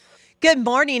Good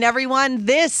morning, everyone.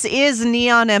 This is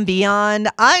Neon and Beyond.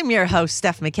 I'm your host,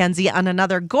 Steph McKenzie, on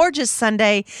another gorgeous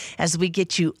Sunday as we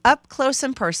get you up close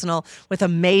and personal with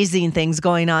amazing things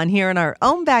going on here in our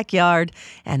own backyard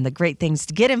and the great things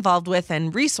to get involved with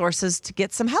and resources to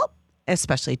get some help,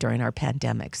 especially during our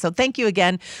pandemic. So thank you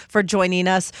again for joining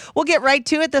us. We'll get right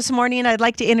to it this morning. I'd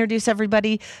like to introduce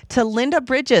everybody to Linda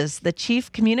Bridges, the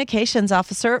Chief Communications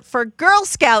Officer for Girl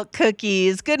Scout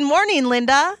Cookies. Good morning,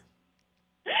 Linda.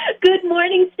 Good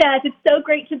morning, Steph. It's so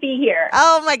great to be here.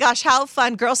 Oh my gosh, how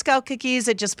fun. Girl Scout cookies,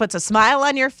 it just puts a smile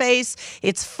on your face.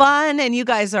 It's fun, and you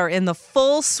guys are in the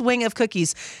full swing of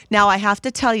cookies. Now, I have to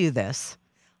tell you this.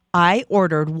 I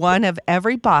ordered one of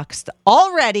every box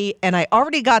already, and I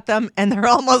already got them, and they're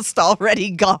almost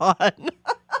already gone.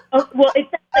 Oh, well, it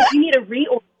sounds like you need a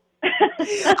reorder.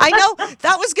 I know.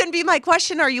 That was going to be my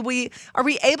question. Are we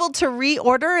able to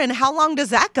reorder, and how long does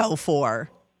that go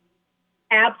for?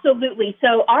 Absolutely.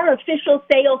 So our official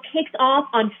sale kicks off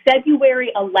on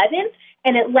February 11th,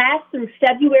 and it lasts through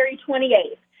February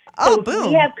 28th. Oh, so boom.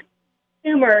 We have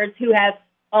consumers who have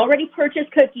already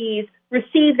purchased cookies,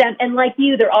 received them, and like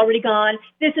you, they're already gone.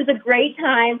 This is a great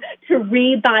time to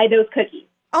rebuy those cookies.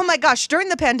 Oh my gosh, during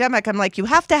the pandemic, I'm like, you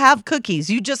have to have cookies.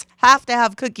 You just have to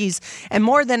have cookies. And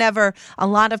more than ever, a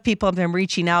lot of people have been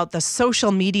reaching out. The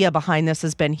social media behind this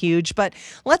has been huge. But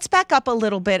let's back up a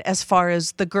little bit as far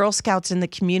as the Girl Scouts in the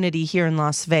community here in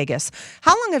Las Vegas.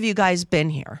 How long have you guys been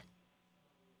here?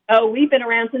 Oh, we've been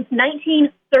around since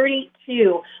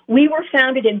 1932. We were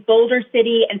founded in Boulder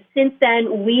City, and since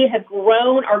then, we have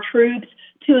grown our troops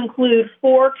to include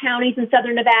 4 counties in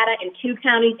southern Nevada and 2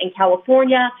 counties in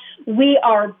California. We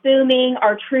are booming.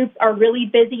 Our troops are really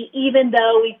busy, even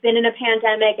though we've been in a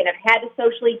pandemic and have had to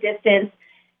socially distance.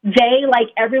 They,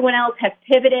 like everyone else, have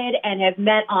pivoted and have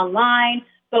met online,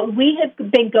 but we have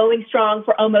been going strong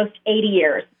for almost 80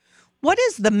 years. What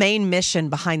is the main mission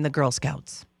behind the Girl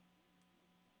Scouts?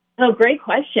 Oh, great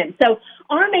question. So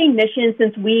our main mission,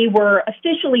 since we were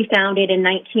officially founded in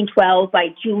 1912 by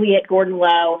Juliet Gordon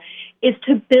Low, is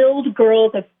to build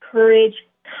girls of courage,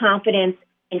 confidence,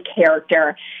 and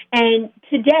character. And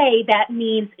today that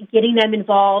means getting them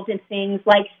involved in things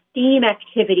like STEAM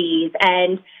activities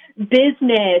and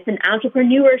business and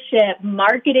entrepreneurship,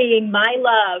 marketing, my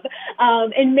love,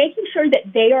 and making sure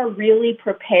that they are really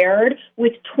prepared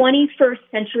with 21st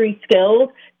century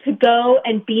skills to go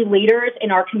and be leaders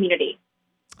in our community.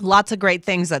 Lots of great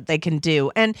things that they can do.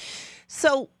 And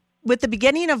so with the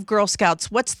beginning of Girl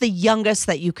Scouts, what's the youngest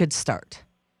that you could start?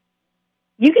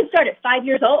 You can start at 5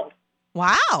 years old.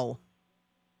 Wow.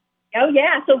 Oh,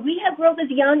 yeah. So we have girls as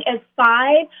young as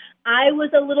 5. I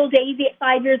was a little Daisy at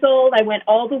 5 years old. I went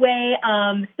all the way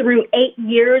through 8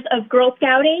 years of Girl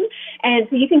Scouting. And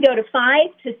so you can go to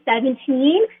 5 to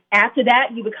 17. After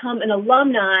that, you become an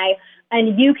alumni,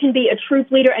 and you can be a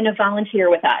troop leader and a volunteer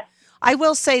with us. I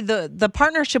will say the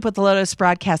partnership with Lotus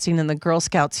Broadcasting and the Girl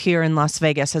Scouts here in Las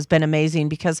Vegas has been amazing,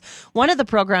 because one of the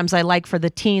programs I like for the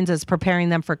teens is preparing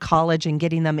them for college and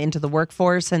getting them into the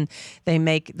workforce. And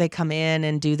they come in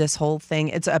and do this whole thing.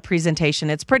 It's a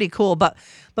presentation. It's pretty cool. But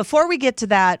before we get to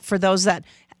that, for those that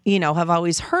have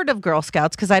always heard of Girl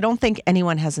Scouts, because I don't think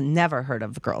anyone has never heard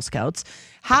of Girl Scouts,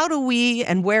 how do we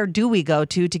and where do we go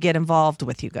to get involved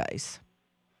with you guys?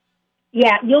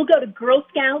 Yeah, you'll go to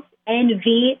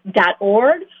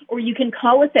girlscoutsnv.org, or you can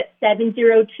call us at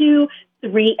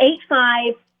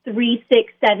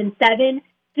 702-385-3677.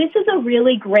 This is a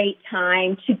really great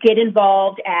time to get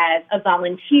involved as a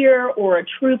volunteer or a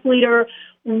troop leader.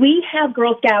 We have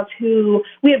girls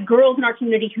in our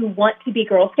community who want to be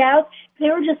Girl Scouts.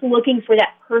 They're just looking for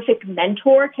that perfect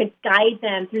mentor to guide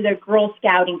them through their Girl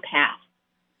Scouting path.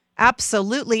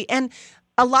 Absolutely. And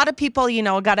a lot of people,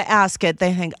 got to ask it.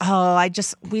 They think,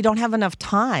 we don't have enough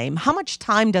time. How much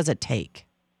time does it take?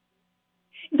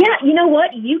 Yeah, you know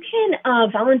what? You can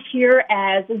volunteer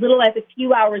as little as a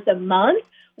few hours a month.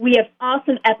 We have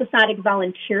awesome episodic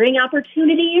volunteering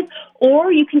opportunities,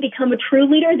 or you can become a troop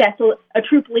leader. That's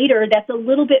a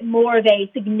little bit more of a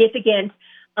significant,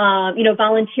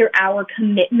 volunteer hour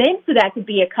commitment. So that could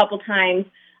be a couple times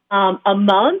a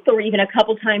month or even a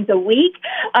couple times a week.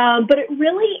 But it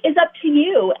really is up to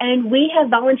you. And we have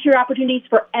volunteer opportunities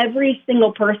for every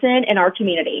single person in our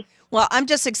community. Well, I'm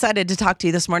just excited to talk to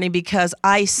you this morning because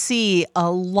I see a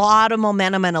lot of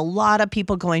momentum and a lot of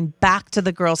people going back to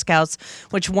the Girl Scouts,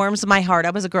 which warms my heart. I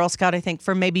was a Girl Scout, I think,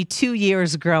 for maybe 2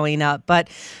 years growing up. But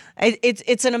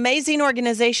it's an amazing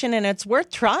organization, and it's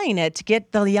worth trying it to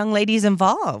get the young ladies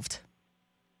involved.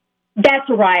 That's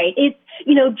right. It's,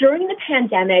 during the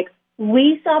pandemic,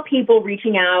 we saw people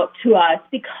reaching out to us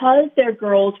because their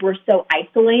girls were so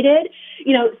isolated,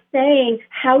 saying,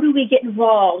 how do we get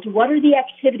involved? What are the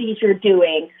activities you're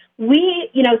doing?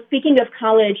 We, speaking of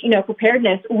college,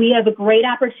 preparedness, we have a great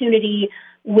opportunity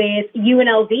with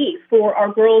UNLV for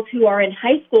our girls who are in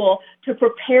high school to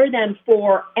prepare them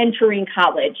for entering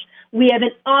college. We have an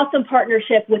awesome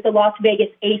partnership with the Las Vegas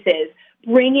Aces,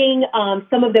 bringing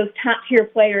some of those top-tier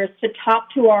players to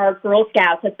talk to our Girl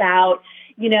Scouts about,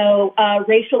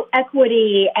 racial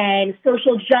equity and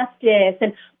social justice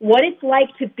and what it's like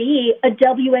to be a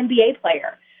WNBA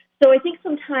player. So I think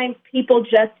sometimes people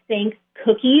just think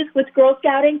cookies with Girl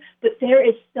Scouting, but there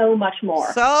is so much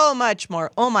more. So much more.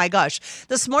 Oh, my gosh.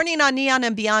 This morning on Neon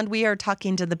and Beyond, we are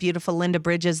talking to the beautiful Linda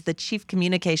Bridges, the Chief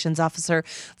Communications Officer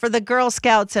for the Girl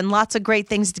Scouts, and lots of great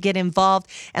things to get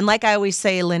involved. And like I always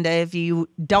say, Linda, if you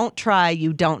don't try,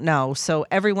 you don't know. So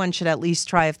everyone should at least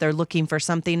try if they're looking for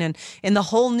something in the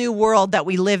whole new world that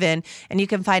we live in. And you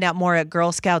can find out more at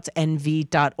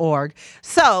girlscoutsnv.org.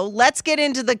 So let's get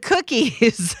into the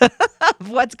cookies of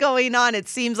what's going on. It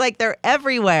seems like they're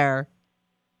everywhere.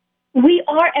 We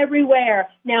are everywhere.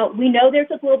 Now, we know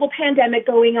there's a global pandemic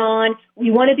going on.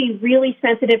 We want to be really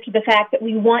sensitive to the fact that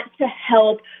we want to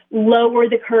help lower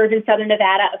the curve in Southern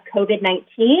Nevada of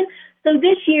COVID-19. So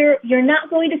this year, you're not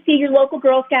going to see your local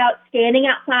Girl Scout standing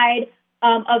outside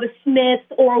of a Smith's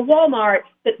or a Walmart,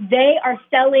 but they are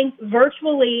selling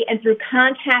virtually and through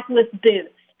contactless booths.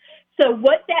 So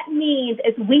what that means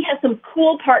is we have some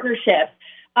cool partnerships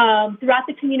throughout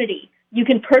the community. You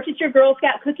can purchase your Girl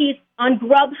Scout cookies on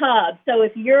Grubhub. So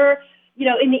if you're,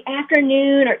 in the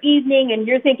afternoon or evening and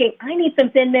you're thinking, I need some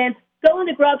Thin Mints, go on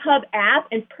the Grubhub app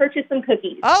and purchase some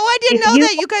cookies. Oh, I didn't know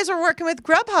that you guys were working with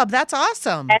Grubhub. That's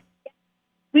awesome.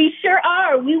 We sure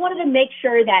are. We wanted to make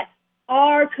sure that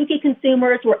our cookie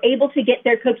consumers were able to get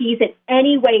their cookies in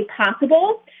any way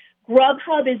possible.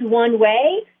 Grubhub is one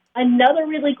way. Another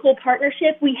really cool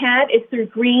partnership we have is through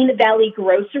Green Valley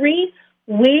Grocery.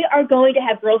 We are going to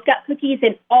have Girl Scout cookies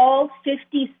in all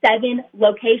 57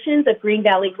 locations of Green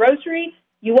Valley Grocery.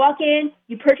 You walk in,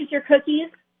 you purchase your cookies,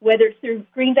 whether it's through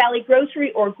Green Valley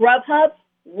Grocery or Grubhub,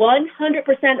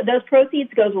 100% of those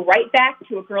proceeds goes right back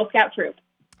to a Girl Scout troop.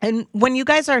 And when you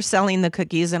guys are selling the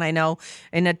cookies, and I know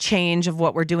in a change of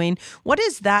what we're doing, what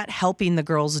is that helping the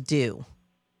girls do?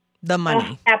 The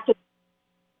money. Absolutely.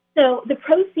 So the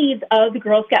proceeds of the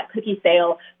Girl Scout cookie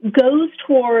sale goes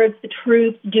towards the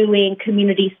troops doing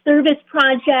community service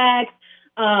projects,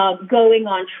 going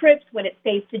on trips when it's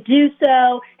safe to do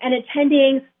so, and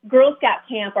attending Girl Scout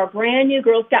Camp, our brand new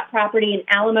Girl Scout property in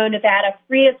Alamo, Nevada,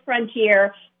 free as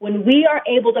frontier. When we are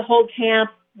able to hold camp,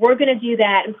 we're going to do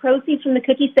that, and proceeds from the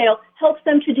cookie sale helps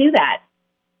them to do that.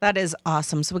 That is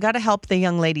awesome. So we got to help the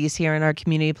young ladies here in our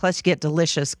community. Plus, you get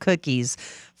delicious cookies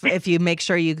if you make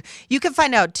sure you can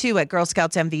find out, too, at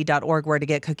girlscoutsnv.org where to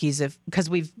get cookies because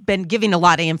we've been giving a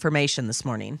lot of information this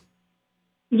morning.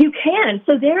 You can.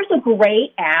 So there's a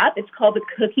great app. It's called the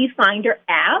Cookie Finder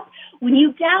app. When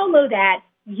you download that,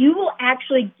 you will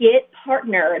actually get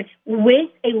partnered with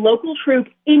a local troop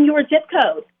in your zip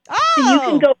code. Oh! So you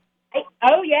can go.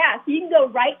 Oh, yeah. So you can go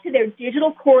right to their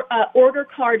digital order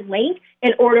card link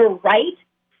and order right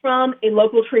from a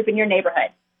local troop in your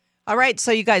neighborhood. All right.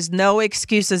 So you guys, no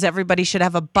excuses. Everybody should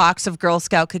have a box of Girl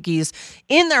Scout cookies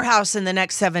in their house in the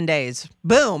next 7 days.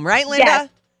 Boom. Right, Linda? Yes.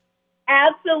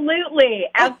 Absolutely.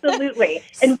 Absolutely.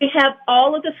 And we have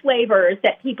all of the flavors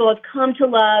that people have come to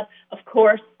love. Of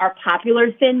course, our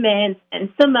popular Thin Mints and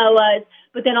Samoas,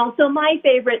 but then also my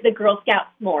favorite, the Girl Scout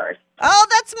s'mores. Oh,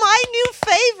 that's my new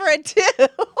favorite,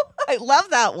 too. I love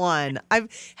that one. I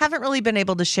haven't really been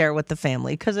able to share with the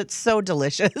family because it's so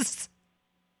delicious.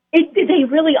 They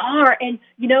really are. And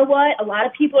you know what? A lot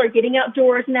of people are getting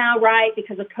outdoors now, right,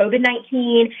 because of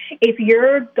COVID-19. If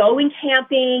you're going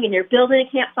camping and you're building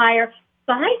a campfire,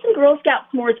 buy some Girl Scout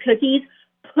s'mores cookies,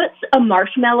 put a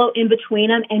marshmallow in between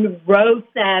them, and roast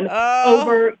them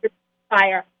over your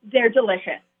fire. They're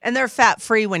delicious. And they're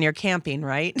fat-free when you're camping,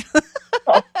 right?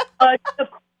 Of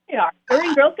course they are.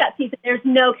 During Girl Scout season, there's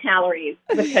no calories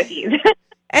with cookies.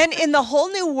 And in the whole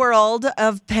new world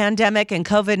of pandemic and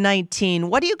COVID-19,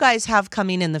 what do you guys have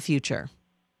coming in the future?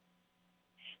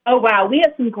 Oh, wow. We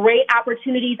have some great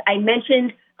opportunities. I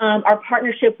mentioned our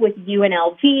partnership with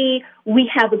UNLV.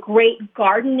 We have a great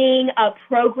gardening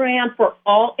program for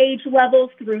all age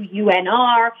levels through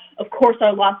UNR. Of course,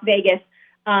 our Las Vegas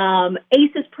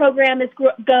ACES program is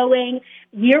going.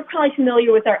 You're probably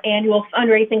familiar with our annual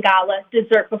fundraising gala,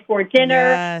 Dessert Before Dinner.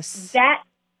 Yes. That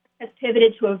has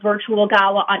pivoted to a virtual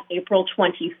gala on April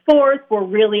 24th. We're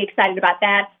really excited about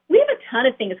that. We have a ton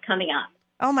of things coming up.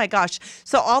 Oh my gosh.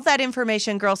 So all that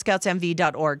information,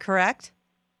 girlscoutsnv.org, correct?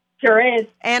 Sure is.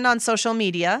 And on social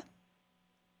media?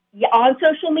 Yeah, on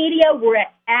social media, we're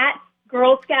at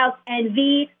Girl Scouts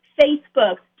NV,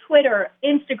 Facebook, Twitter,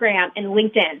 Instagram, and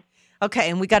LinkedIn. Okay,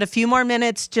 and we got a few more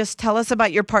minutes. Just tell us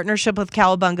about your partnership with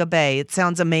Cowabunga Bay. It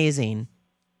sounds amazing.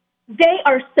 They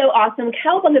are so awesome.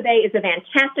 Cowabunga Bay is a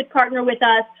fantastic partner with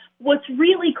us. What's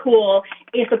really cool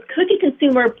is if a cookie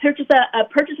consumer purchases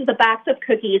a box of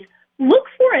cookies, look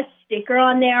for a sticker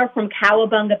on there from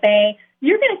Cowabunga Bay.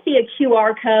 You're going to see a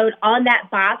QR code on that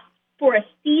box for a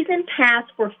season pass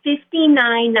for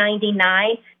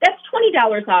 $59.99. That's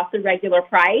 $20 off the regular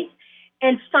price.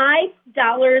 And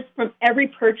 $5 from every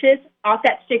purchase off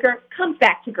that sticker comes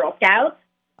back to Girl Scouts.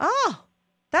 Oh,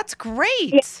 that's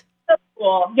great. Yeah, so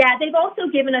cool. Yeah, they've also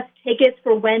given us tickets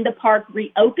for when the park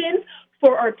reopens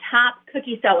for our top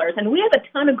cookie sellers. And we have a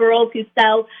ton of girls who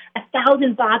sell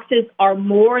 1,000 boxes or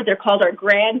more. They're called our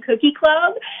Grand Cookie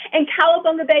Club. And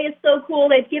Cowabunga Bay is so cool.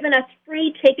 They've given us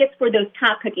free tickets for those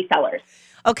top cookie sellers.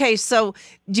 Okay, so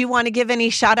do you want to give any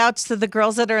shout outs to the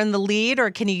girls that are in the lead,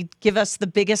 or can you give us the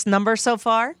biggest number so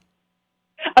far?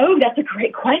 Oh, that's a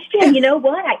great question. You know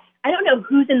what? I don't know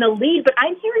who's in the lead, but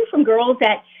I'm hearing from girls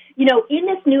that, you know, in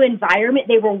this new environment,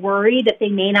 they were worried that they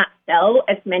may not sell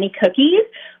as many cookies.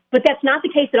 But that's not the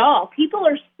case at all. People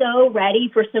are so ready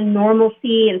for some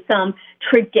normalcy and some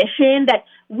tradition that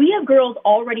we have girls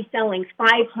already selling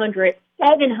 500,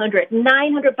 700,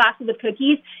 900 boxes of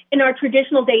cookies, and our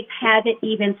traditional dates haven't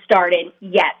even started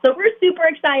yet. So we're super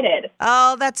excited.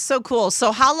 Oh, that's so cool.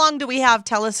 So how long do we have?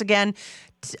 Tell us again,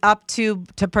 up to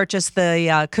purchase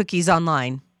the cookies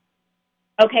online.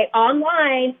 Okay,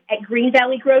 online at Green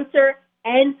Valley Grocer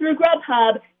and through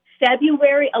Grubhub,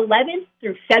 February 11th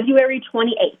through February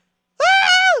 28th.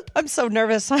 I'm so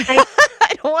nervous. I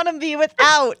don't want to be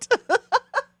without.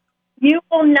 You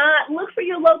will not. Look for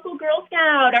your local Girl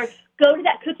Scout or go to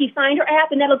that Cookie Finder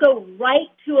app, and that'll go right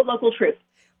to a local troop.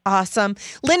 Awesome.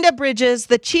 Linda Bridges,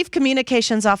 the Chief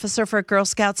Communications Officer for Girl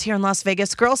Scouts here in Las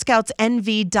Vegas,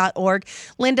 girlscoutsnv.org.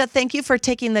 Linda, thank you for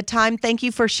taking the time. Thank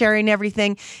you for sharing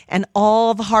everything and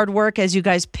all the hard work as you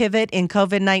guys pivot in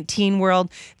COVID-19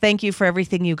 world. Thank you for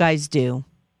everything you guys do.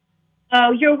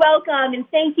 Oh, you're welcome. And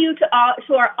thank you to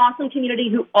our awesome community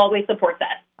who always supports us.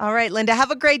 All right, Linda,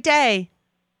 have a great day.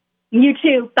 You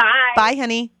too. Bye. Bye,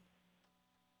 honey.